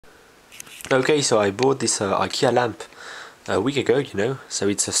Okay, so I bought this IKEA lamp a week ago, you know. So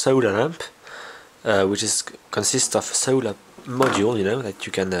it's a solar lamp, which consists of a solar module, you know, that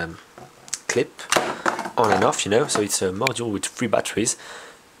you can clip on and off, you know. So it's a module with 3 batteries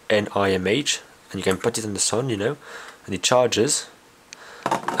and IMH, and you can put it in the sun, you know, and it charges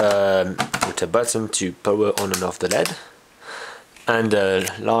with a button to power on and off the LED, and a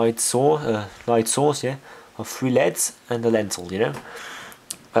light source, yeah, of 3 LEDs and a lentil, you know.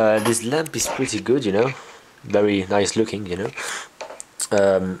 This lamp is pretty good, you know, very nice looking, you know.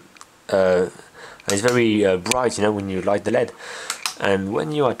 And it's very bright, you know, when you light the LED. And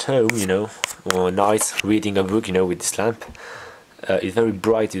when you're at home, you know, or at night reading a book, you know, with this lamp, it's very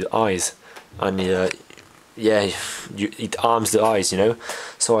bright with eyes, and yeah, it harms the eyes, you know.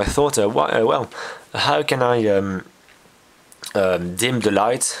 So I thought, well, how can I dim the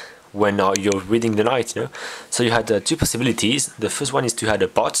light when you're reading the night, you know? So you had 2 possibilities. The first one is to add a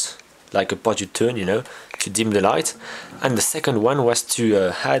pot, like a pot you turn, you know, to dim the light, and the second one was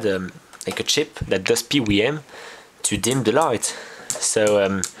to add like a chip that does PWM to dim the light.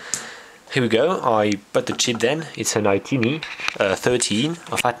 So here we go. I put the chip then. It's an iTini 13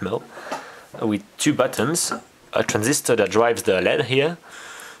 of Atmel with 2 buttons, a transistor that drives the LED here,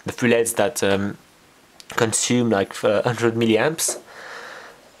 the 3 LEDs that consume like 100 milliamps,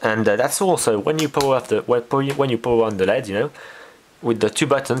 and that's all. So when you power off when you power on the LED, you know, with the 2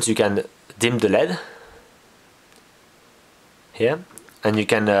 buttons you can dim the LED here, and you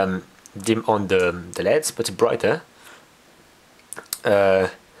can dim on the LEDs, but brighter. How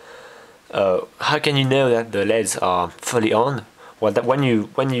can you know that the LEDs are fully on? Well, that when you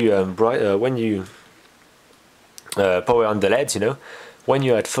power on the LEDs, you know, when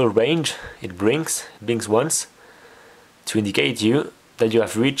you're at full range, it blinks once to indicate you that you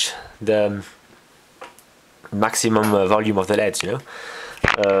have reached the maximum volume of the LEDs, you know.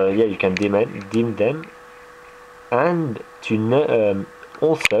 Yeah, you can dim them, and to know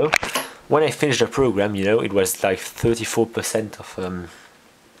also, when I finished the program, you know, it was like 34% of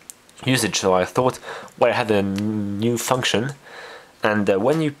usage. So I thought, well, I had a new function, and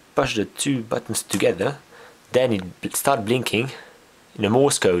when you push the 2 buttons together, then it starts blinking in a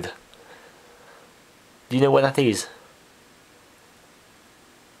Morse code. Do you know what that is?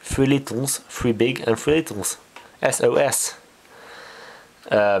 3 littles, 3 big, and 3 littles. SOS.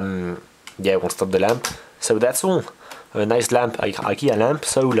 Yeah, it won't stop the lamp. So that's all. A nice lamp, IKEA lamp,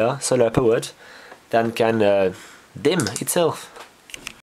 solar powered, that can dim itself.